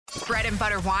Bread and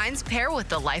Butter wines pair with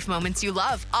the life moments you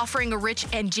love, offering a rich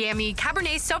and jammy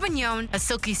Cabernet Sauvignon, a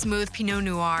silky smooth Pinot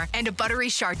Noir, and a buttery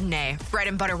Chardonnay. Bread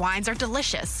and Butter wines are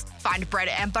delicious. Find Bread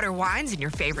and Butter wines in your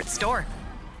favorite store.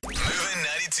 Moving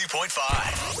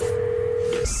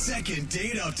 92.5. Second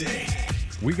date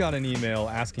update. We got an email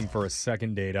asking for a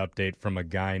second date update from a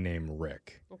guy named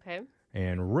Rick. Okay.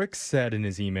 And Rick said in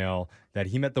his email that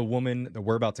he met the woman that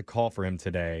we're about to call for him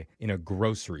today in a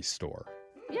grocery store.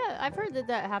 Yeah, I've heard that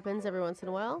happens every once in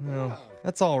a while. Well,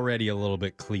 that's already a little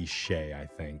bit cliche, I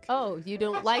think. Oh, you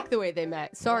don't like the way they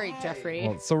met. Sorry, Jeffrey.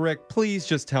 Well, so Rick, please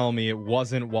just tell me it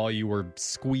wasn't while you were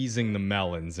squeezing the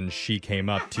melons and she came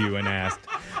up to you and asked,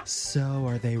 "So,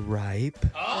 are they ripe?"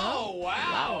 Oh,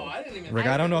 wow. I didn't even Rick,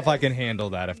 I don't know if I can handle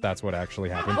that if that's what actually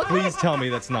happened. Please tell me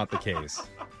that's not the case.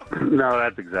 No,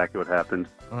 that's exactly what happened.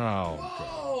 Oh,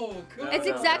 Oh, cool. It's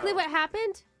exactly what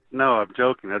happened? No, I'm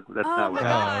joking. That's not what my happened.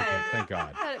 God. okay. Thank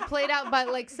God. Thought it played out by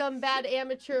like some bad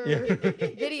amateur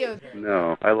video.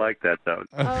 No, I like that though.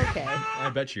 Okay. I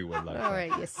bet you would like All that. right,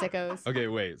 you sickos. Okay,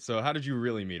 wait. So how did you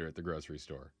really meet her at the grocery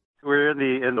store? We're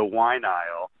in the wine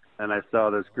aisle, and I saw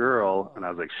this girl, and I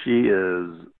was like, she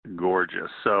is gorgeous.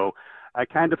 So I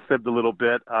kind of fibbed a little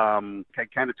bit. I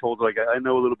kind of told her, like, I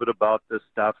know a little bit about this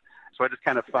stuff. So I just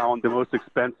kind of found the most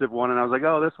expensive one, and I was like,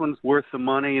 oh, this one's worth the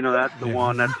money. You know, that's the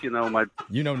one. That's, my...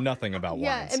 You know nothing about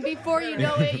Yeah, wines. and before you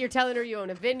know it, you're telling her you own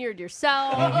a vineyard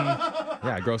yourself.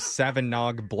 Yeah, I grow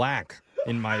Savagnog Black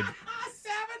in my...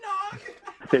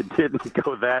 It didn't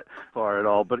go that far at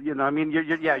all. But, you're not going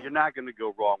to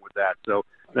go wrong with that. So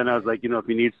then I was like, if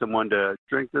you need someone to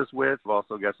drink this with, I've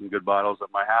also got some good bottles at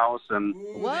my house. And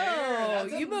Whoa,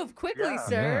 you move quickly,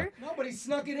 sir. Nobody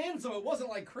snuck it in, so it wasn't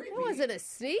like creepy. That wasn't a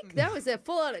sneak. That was a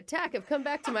full-on attack of come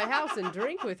back to my house and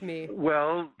drink with me.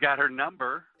 well, got her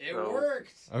number. It so-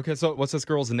 worked. Okay, so what's this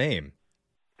girl's name?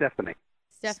 Stephanie.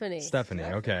 Stephanie.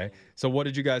 Okay. So what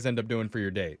did you guys end up doing for your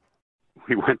date?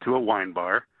 We went to a wine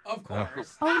bar. Of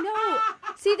course. Oh,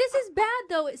 no. See, this is bad,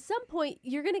 though. At some point,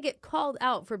 you're going to get called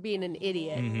out for being an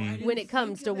idiot when it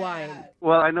comes to wine.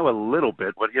 Well, I know a little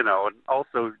bit, but and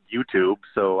also YouTube,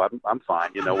 so I'm fine.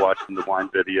 Watching the wine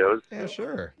videos, Yeah,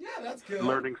 sure. Yeah, that's good.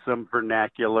 learning some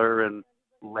vernacular and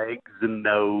legs and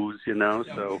nose.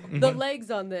 So The legs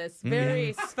on this,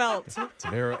 very svelte. It's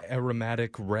very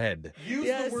aromatic red. Use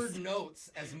Yes. the word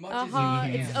notes as much Uh-huh. as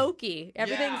you can. It's oaky.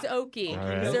 Everything's Yeah. oaky. All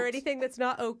right. Is there anything that's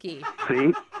not oaky?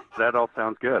 see, that all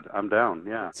sounds good. I'm down.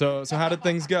 Yeah, So how did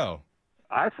things go?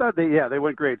 I thought they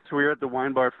went great. So we were at the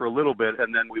wine bar for a little bit,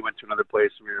 and then we went to another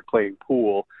place. And we were playing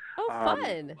pool. Oh,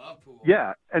 fun. Love pool.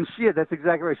 Yeah, and that's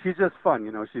exactly right. She's just fun.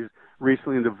 She's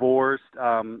recently divorced.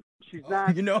 She's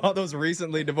not. You know how those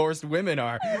recently divorced women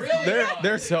are. Really?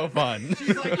 They're so fun.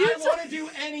 She's like, I want to do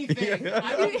anything.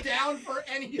 I'm down for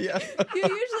anything. Yeah. You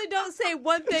usually don't say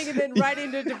one thing and then right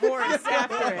into divorce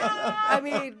after it. I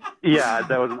mean, Yeah,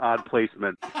 that was an odd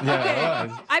placement. Yeah, it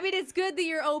was. I mean, it's good that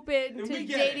you're open to We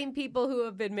get dating people who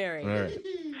have been married. All right.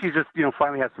 She just,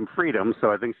 finally has some freedom,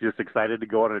 so I think she's just excited to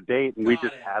go on a date, and we Got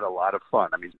just it. had a lot of fun.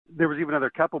 I mean, there was even another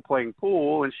couple playing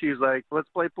pool, and she's like, let's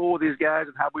play pool with these guys,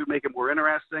 and how do we make it more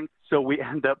interesting? So we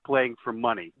end up playing for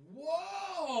money.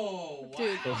 Whoa.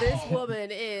 Dude, wow. this woman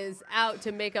is out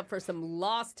to make up for some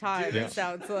lost time, Yeah. it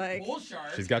sounds like. Bull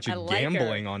shark. She's got I you like her.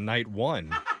 gambling on night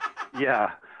one.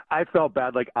 Yeah, I felt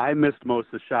bad. Like, I missed most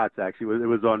of the shots, actually. It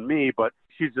was on me, but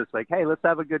she's just like, hey, let's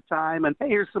have a good time, and hey,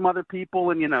 here's some other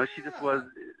people, and, she just was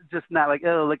just not like,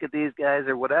 oh, look at these guys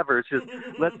or whatever. It's just,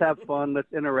 let's have fun,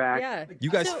 let's interact. Yeah. You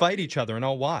guys So- fight each other and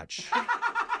I'll watch.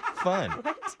 Fun.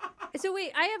 So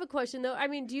wait, I have a question though. I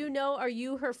mean, do you know, are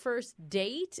you her first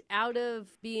date out of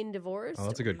being divorced? Oh,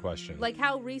 that's a good question. Like,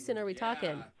 how recent are we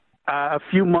talking? A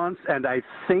few months, and I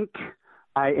think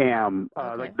I am.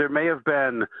 Okay. Like, there may have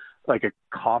been like a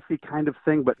coffee kind of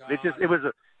thing, but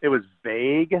it was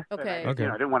vague. Okay. And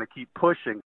I didn't want to keep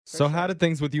pushing. So how did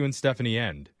things with you and Stephanie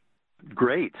end?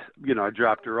 Great. I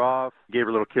dropped her off, gave her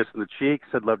a little kiss on the cheek,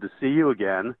 said, love to see you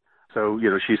again. So,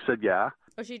 she said, yeah.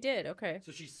 Oh, she did. Okay.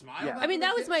 So she smiled. Yeah. I mean,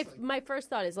 that was my first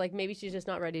thought is like maybe she's just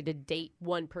not ready to date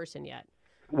one person yet.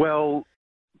 Well,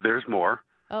 there's more.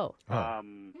 Oh.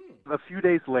 A few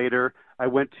days later, I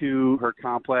went to her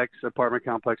apartment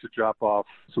complex, to drop off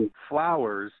some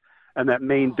flowers, and that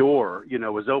main door,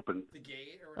 was open. The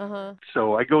gate or whatever. Uh-huh.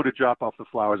 So I go to drop off the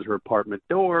flowers at her apartment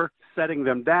door. Setting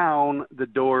them down, the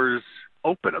door's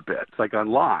open a bit. It's like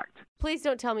unlocked. Please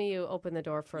don't tell me you open the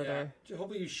door further. Yeah.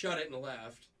 Hopefully you shut it and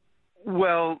left.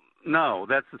 Well, no,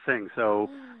 that's the thing. So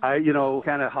I,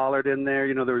 kind of hollered in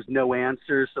there. There was no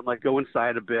answer. So I'm like, go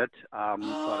inside a bit. Thought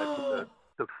I put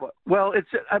well,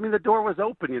 the door was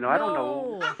open. I don't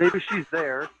know. No. Maybe she's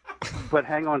there, but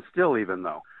hang on still even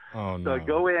though. Oh, So I no.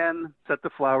 go in, set the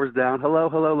flowers down. Hello,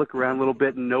 look around a little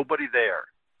bit, and nobody there.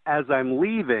 As I'm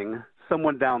leaving,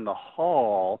 someone down the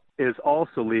hall is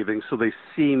also leaving, so they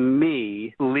see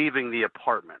me leaving the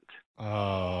apartment.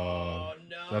 Oh,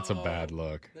 no. that's a bad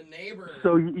look. The neighbor.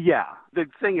 So, yeah, the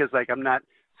thing is, like, I'm not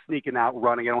sneaking out,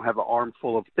 running. I don't have an arm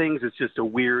full of things. It's just a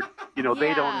weird, they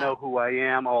Yeah. don't know who I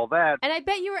am, all that. And I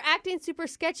bet you were acting super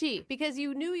sketchy because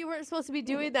you knew you weren't supposed to be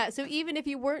doing that. So even if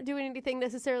you weren't doing anything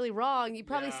necessarily wrong, you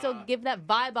probably still give that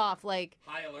vibe off like,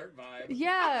 High alert vibe.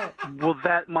 yeah. Well,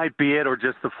 that might be it, or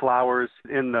just the flowers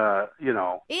in the,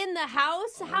 In the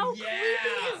house? How yeah.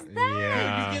 creepy is that?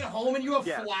 Yeah. You get home and you have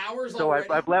Yeah. flowers So already.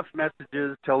 I've left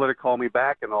messages, tell her to call me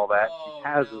back and all that. Oh, She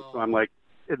hasn't. no. So I'm like,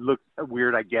 it looks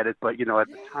weird. I get it. But, at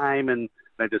the time, and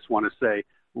I just want to say,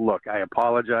 look, I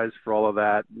apologize for all of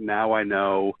that. Now I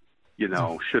know,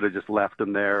 should have just left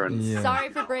him there. And Yeah. Sorry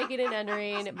for breaking and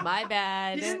entering. My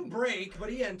bad. He didn't break, but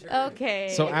he entered.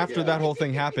 Okay. So after that whole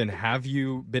thing happened, have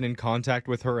you been in contact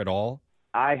with her at all?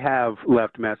 I have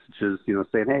left messages,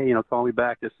 saying, hey, call me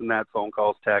back, this and that, phone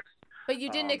calls, text. But you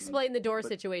didn't explain the door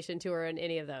situation to her in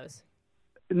any of those.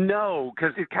 No,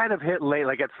 because it kind of hit late.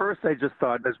 Like, at first I just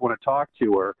thought I just want to talk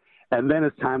to her. And then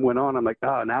as time went on, I'm like,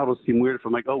 oh, now it'll seem weird if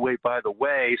I'm like, oh, wait, by the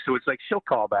way. So it's like she'll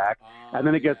call back. And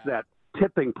then it gets to that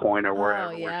tipping point or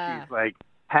wherever yeah. where she's like,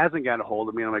 hasn't got a hold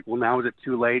of me. And I'm like, well, now is it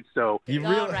too late? So You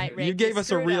All right, Rick, you gave you us a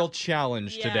screwed real up.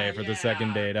 challenge today for the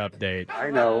second date update.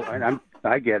 I know.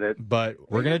 I get it. But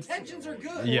we're Your going intentions are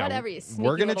good. yeah, Whatever, you sneaky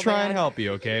we're gonna little try and man. help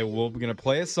you, okay? We're going to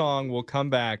play a song, we'll come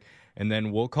back, and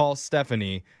then we'll call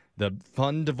Stephanie, the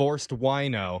fun divorced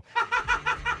wino,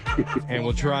 and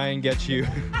we'll try and get you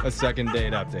a second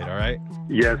date update, all right?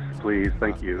 Yes, please.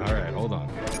 Thank you. All right, hold on.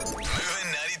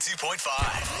 Moving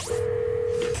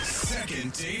 92.5.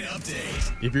 Second date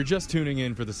update. If you're just tuning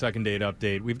in for the second date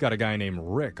update, we've got a guy named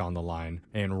Rick on the line,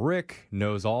 and Rick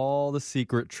knows all the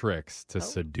secret tricks to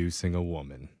seducing a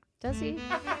woman. Does he?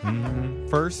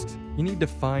 First, you need to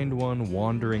find one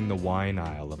wandering the wine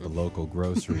aisle of the local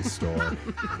grocery store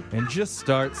and just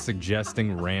start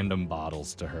suggesting random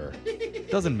bottles to her.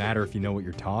 Doesn't matter if you know what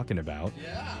you're talking about.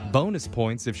 Bonus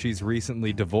points if she's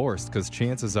recently divorced, because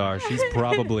chances are she's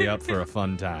probably up for a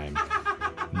fun time.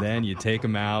 Then you take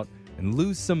them out and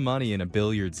lose some money in a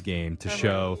billiards game to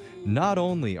show not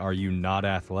only are you not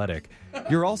athletic,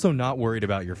 you're also not worried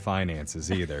about your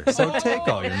finances either. So take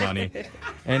all your money.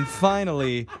 And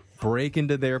finally, break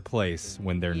into their place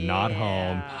when they're not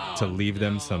home to leave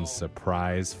them some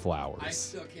surprise I flowers.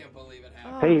 still can't believe it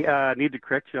happened. Hey, need to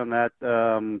correct you on that.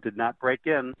 Did not break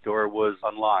in. Door was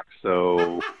unlocked.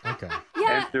 So Okay.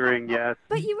 Yeah. entering, yes.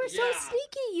 But you were so Yeah.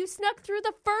 sneaky. You snuck through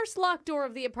the first locked door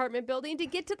of the apartment building to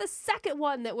get to the second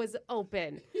one that was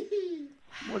open.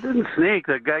 Well, it didn't sneak.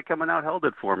 The guy coming out held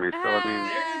it for me. So, I mean,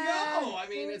 There you go. I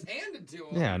mean, it's handed to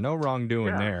him. Yeah, no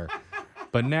wrongdoing there.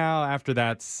 But now, after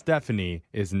that, Stephanie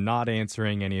is not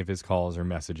answering any of his calls or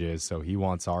messages, so he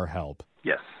wants our help.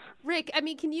 yes. Rick, I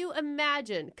mean, can you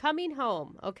imagine coming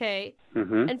home, okay,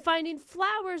 Mm-hmm. and finding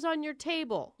flowers on your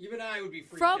table Even I would be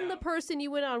freaked from out. the person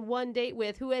you went on one date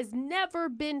with who has never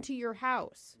been to your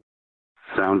house?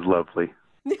 Sounds lovely.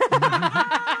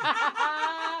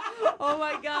 Oh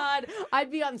my God. I'd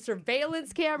be on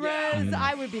surveillance cameras. Yeah.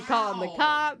 I would be calling the Ow.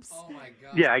 cops. Oh my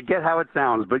god. Yeah, I get how it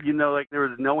sounds, but there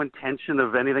was no intention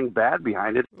of anything bad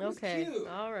behind it. Okay. cute.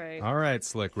 All right. All right,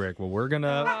 Slick Rick. Well, we're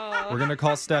gonna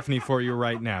call Stephanie for you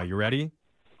right now. You ready?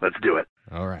 Let's do it.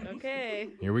 All right. Okay.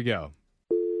 Here we go.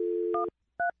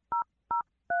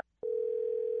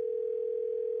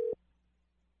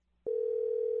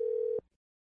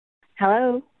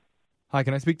 Hello, Hi,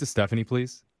 can I speak to Stephanie,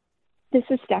 please? this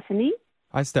is Stephanie.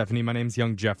 Hi, Stephanie. My name's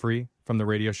Young Jeffrey from the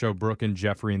radio show Brooke and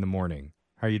Jeffrey in the Morning.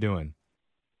 How are you doing?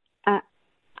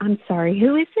 I'm sorry,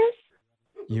 who is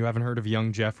this? You haven't heard of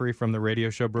Young Jeffrey from the radio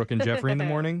show Brooke and Jeffrey in the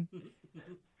Morning?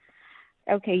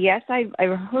 Okay, yes, I've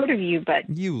heard of you, but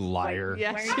You liar.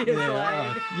 Yeah, she is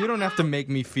lying. You don't have to make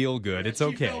me feel good. It's She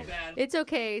okay. felt bad. It's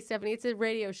okay, Stephanie. It's a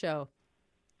radio show.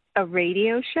 a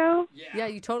radio show? Yeah,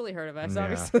 you totally heard of us, Yeah.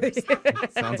 obviously.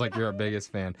 Sounds like you're our biggest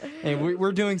fan. Hey,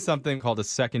 we're doing something called a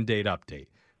second date update.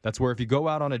 That's where if you go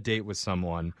out on a date with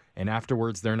someone and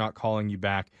afterwards they're not calling you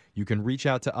back, you can reach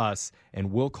out to us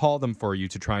and we'll call them for you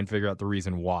to try and figure out the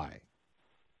reason why.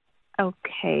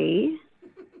 Okay.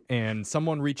 And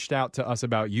someone reached out to us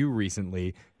about you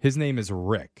recently. His name is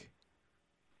Rick.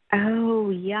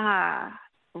 Oh, yeah.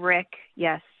 Rick,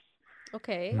 yes.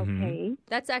 Okay. Mhm. Okay.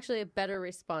 That's actually a better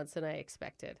response than I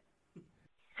expected.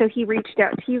 So he reached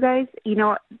out to you guys? You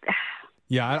know,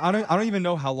 Yeah, I don't even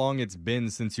know how long it's been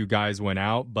since you guys went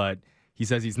out, but he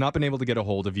says he's not been able to get a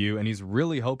hold of you and he's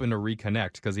really hoping to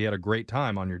reconnect because he had a great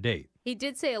time on your date. He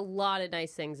did say a lot of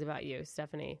nice things about you,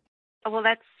 Stephanie. Well,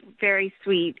 that's very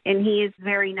sweet, and he is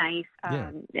very nice.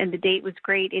 Yeah. And the date was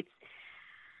great. It's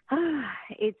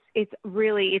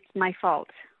really my fault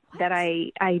that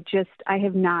I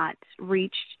have not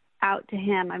reached out to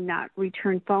him. I've not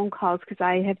returned phone calls because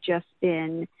I have just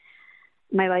been.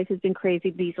 My life has been crazy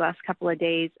these last couple of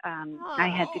days. I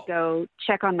had to go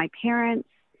check on my parents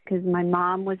because my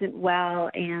mom wasn't well,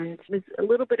 and it was a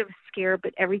little bit of a scare,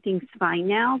 but everything's fine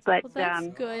now. But Well, that's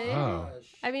good. Oh.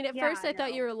 I mean, at Yeah, first I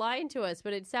thought you were lying to us,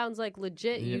 but it sounds like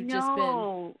legit. You've just been.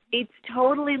 no, it's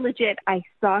totally legit. I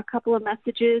saw a couple of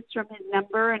messages from his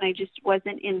number, and I just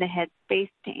wasn't in the headspace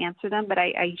to answer them, but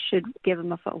I should give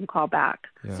him a phone call back.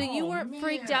 Yeah. So you weren't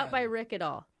freaked out by Rick at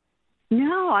all?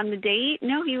 No, on the date,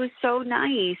 no, he was so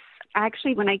nice.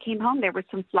 Actually, when I came home, there were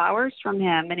some flowers from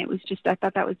him, and it was just, I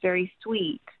thought that was very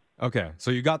sweet. Okay, so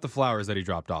you got the flowers that he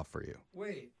dropped off for you.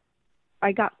 Wait.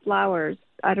 I got flowers.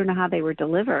 I don't know how they were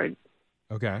delivered.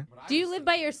 Okay. Do you live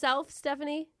by yourself,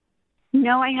 Stephanie?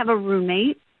 No, I have a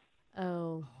roommate.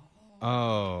 Oh.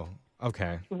 Oh,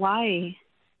 okay. Why?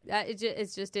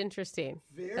 It's just interesting.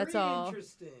 Very That's all.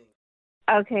 interesting.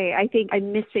 Okay, I think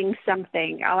I'm missing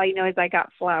something. All I know is I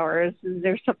got flowers. Is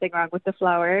there something wrong with the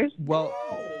flowers? Well,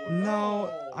 no,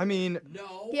 I mean,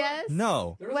 No. Yes?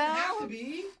 no. There doesn't Well, have to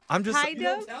be. I'm just. kind You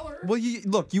don't of. tell her. Well, you I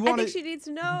want think to. she needs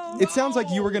to know. It sounds like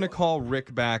you were going to call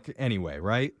Rick back anyway,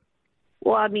 right?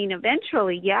 Well, I mean,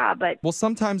 eventually, yeah, but Well,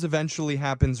 sometimes eventually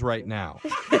happens right now.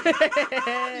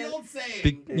 The old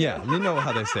saying. Yeah, you know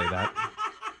how they say that.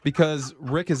 Because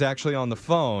Rick is actually on the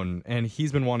phone, and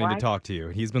he's been wanting to What? talk to you.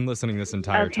 He's been listening this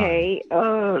entire okay.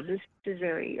 Oh, this is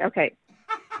very okay.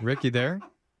 time. Rick, you there?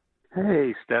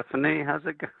 Hey, Stephanie, how's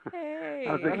it going? Hey.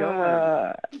 How's it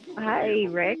going? Hi,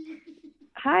 Rick.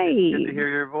 Hi. Good to hear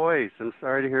your voice. I'm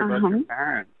sorry to hear about your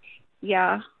parents.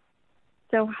 Yeah.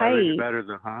 So I hi. think better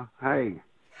though, huh? Hi.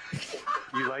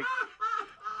 You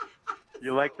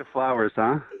like the flowers,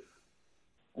 huh?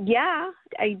 Yeah,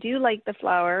 I do like the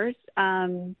flowers.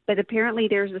 But apparently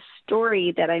there's a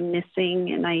story that I'm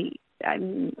missing, and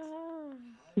I'm.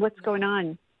 What's going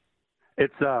on?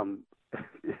 It's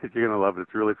you're gonna love it.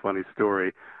 It's a really funny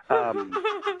story.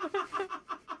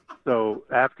 So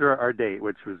after our date,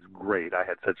 which was great, I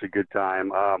had such a good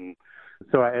time.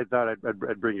 So I thought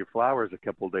I'd bring you flowers a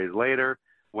couple of days later.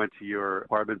 Went to your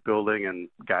apartment building, and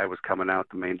guy was coming out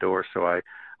the main door. So I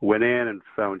went in and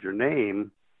found your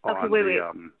name. Okay, on wait.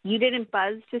 the, You didn't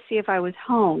buzz to see if I was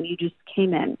home. You just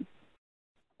came in.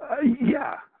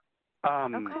 Yeah.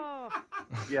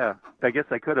 Yeah, I guess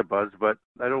I could have buzzed, but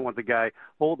I don't want the guy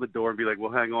holding the door and be like,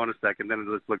 well, hang on a second. Then it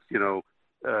looks, looks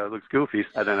goofy.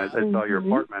 And then I saw your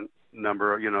apartment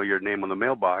number, your name on the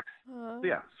mailbox.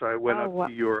 Yeah, so I went up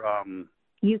to your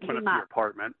You went up came to your up.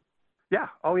 apartment. Yeah.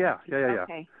 Oh, yeah.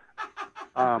 Okay.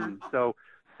 So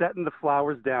setting the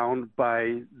flowers down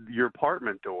by your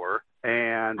apartment door,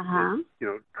 and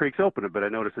it, creaks open a bit. I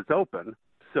notice it's open.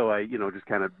 So I, just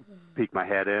kind of peek my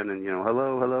head in and,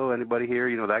 hello, anybody here?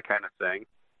 That kind of thing.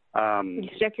 You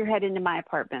stuck your head into my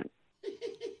apartment.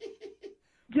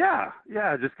 Yeah,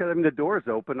 just because, the door's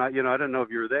open. I don't know if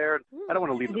you were there. I don't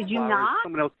want to leave the Did you flowers. knock?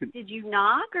 Someone else could. Did you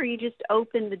knock, or you just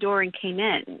opened the door and came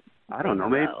in? I don't know.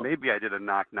 Hello. Maybe I did a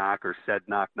knock or said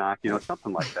knock,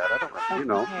 something like that. I don't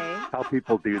know. Okay. How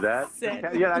people do that.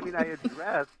 Yeah, I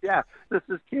addressed. Yeah, this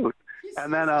is cute.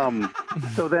 And then,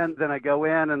 so then I go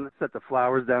in and set the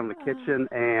flowers down in the kitchen,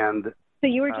 and So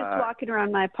you were just walking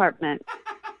around my apartment.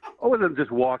 I wasn't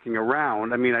just walking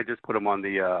around. I just put them on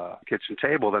the kitchen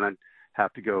table. Then I'd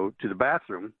have to go to the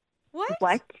bathroom.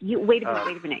 What? You wait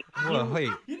a minute. Well, wait.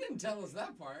 You didn't tell us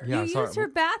that part. Yeah, You sorry. used her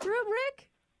bathroom, Rick?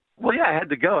 Well, yeah, I had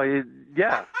to go.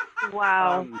 Yeah.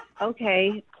 Wow.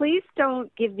 Okay. Please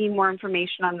don't give me more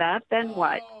information on that. Then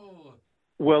what? Oh.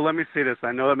 Well, let me say this.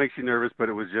 I know that makes you nervous, but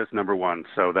it was just number one,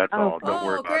 so that's all. Don't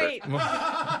worry about great.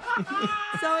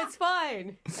 So it's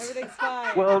fine. Everything's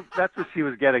fine. it. Well, that's what she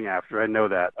was getting after. I know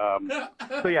that.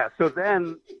 So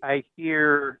then I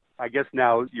hear, I guess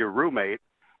now your roommate.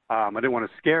 I didn't want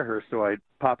to scare her, so I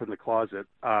pop in the closet.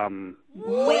 I didn't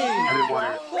want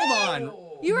her. Hold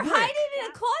on. You were Rick, hiding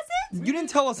in a closet? You didn't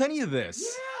tell us any of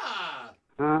this.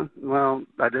 Yeah. Well,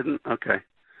 I didn't. Okay.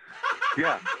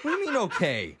 Yeah. What do you mean,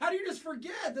 okay? How do you just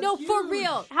forget? That's No, for huge.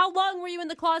 real. How long were you in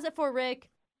the closet for, Rick?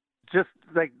 Just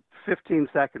like 15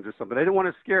 seconds or something. I didn't want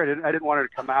to scare her. I didn't want her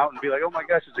to come out and be like, oh my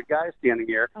gosh, there's a guy standing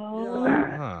here. Oh.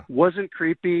 Huh. Wasn't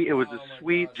creepy. It was Oh a my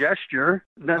sweet gosh. gesture.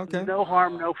 Okay. No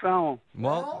harm, no foul.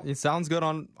 Well, it sounds good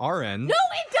on our end. No,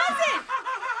 it doesn't!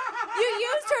 You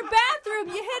used her bathroom.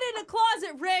 You hid in a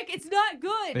closet, Rick. It's not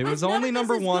good. It was None only of this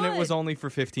number is one. It good. was only for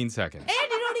 15 seconds. And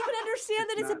you don't even understand understand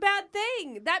that it's a bad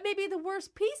thing. That may be the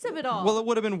worst piece of it all. Well, it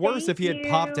would have been worse if he had Thank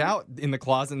popped you. out in the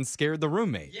closet and scared the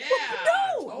roommate. Yeah.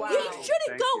 no, totally. you shouldn't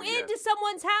Thank go you, into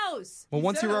someone's house. Well, He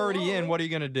once said you're already hello. in, what are you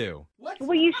going to do? What?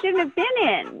 Well, you shouldn't have been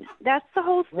in. That's the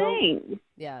whole thing.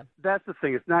 Yeah. That's the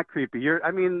thing. It's not creepy. You're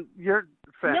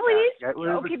fat. No, it is. It was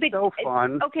Okay, but so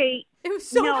fun. Okay, It was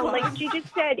so no, fun. like you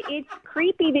just said, it's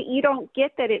creepy that you don't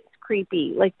get that it's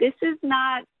creepy. Like this is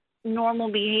not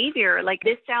normal behavior. Like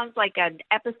this sounds like an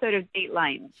episode of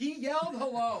Dateline. He yelled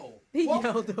hello. He Well,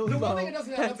 yelled The hello. one thing that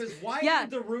doesn't add up is why Yeah.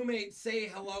 did the roommate say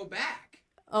hello back?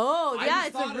 Oh, I yeah, just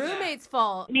it's thought the of that. roommate's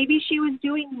fault. Maybe she was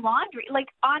doing laundry. Like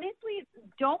honestly,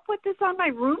 don't put this on my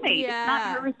roommate. It's Yeah.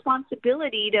 not her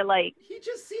responsibility to like. He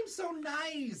just seems so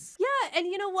nice. Yeah, and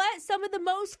you know what? Some of the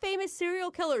most famous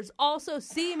serial killers also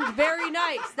seemed very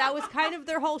nice. That was kind of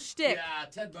their whole shtick. Yeah,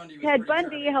 Ted Bundy was Ted pretty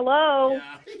Bundy, charming. hello.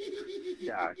 Yeah.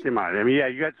 Yeah, come on. I mean, yeah,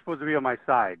 you guys supposed to be on my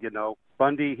side. You know,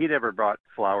 Bundy, he never brought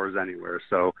flowers anywhere.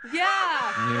 So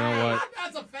Yeah. You know what?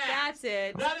 That's a fact. That's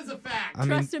it. That is a fact. I mean,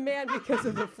 Trust a man because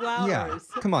of the flowers. yeah.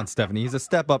 Come on, Stephanie. He's a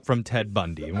step up from Ted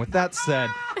Bundy. And with that said,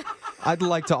 I'd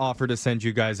like to offer to send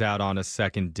you guys out on a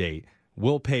second date.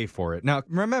 We'll pay for it. Now,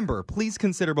 remember, please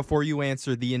consider before you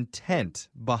answer the intent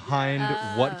behind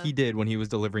what he did when he was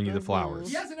delivering you the flowers.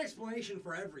 He has an explanation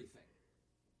for everything.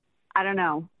 I don't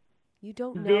know. You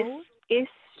don't This know? is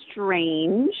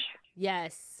strange.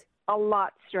 Yes. A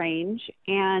lot strange,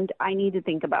 and I need to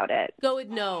think about it. Go with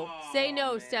no. Say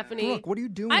no, man. Stephanie. Look, what are you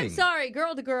doing? I'm sorry,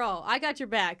 girl to girl. I got your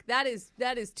back. That is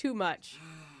too much.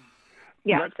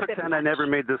 Yeah, let's it's a bit pretend I much. never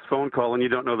made this phone call and you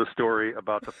don't know the story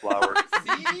about the flowers.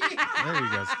 See? There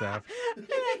you go, Steph.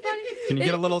 Can you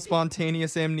get a little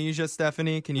spontaneous amnesia,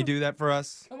 Stephanie? Can you do that for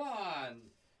us? Come on.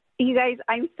 You guys,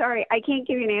 I'm sorry. I can't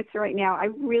give you an answer right now. I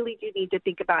really do need to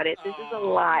think about it. This is a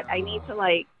lot. I need to,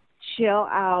 like, chill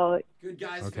out. Good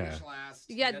guys Okay. finish last.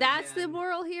 Yeah, Yet that's the again.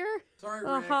 moral here? Sorry, Rick.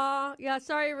 Uh-huh. Yeah,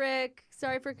 sorry, Rick.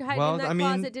 Sorry for hiding Well, in that I mean,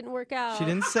 closet. Didn't work out. She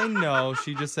didn't say no.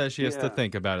 She just says she has to Yeah.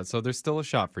 think about it. So there's still a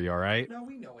shot for you, all right? No,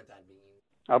 we know what that means.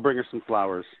 I'll bring her some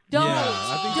flowers. Don't. Yeah,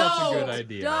 I think that's a good Don't.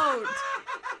 idea. Don't.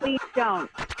 Please don't.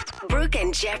 Brooke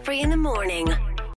and Jeffrey in the morning.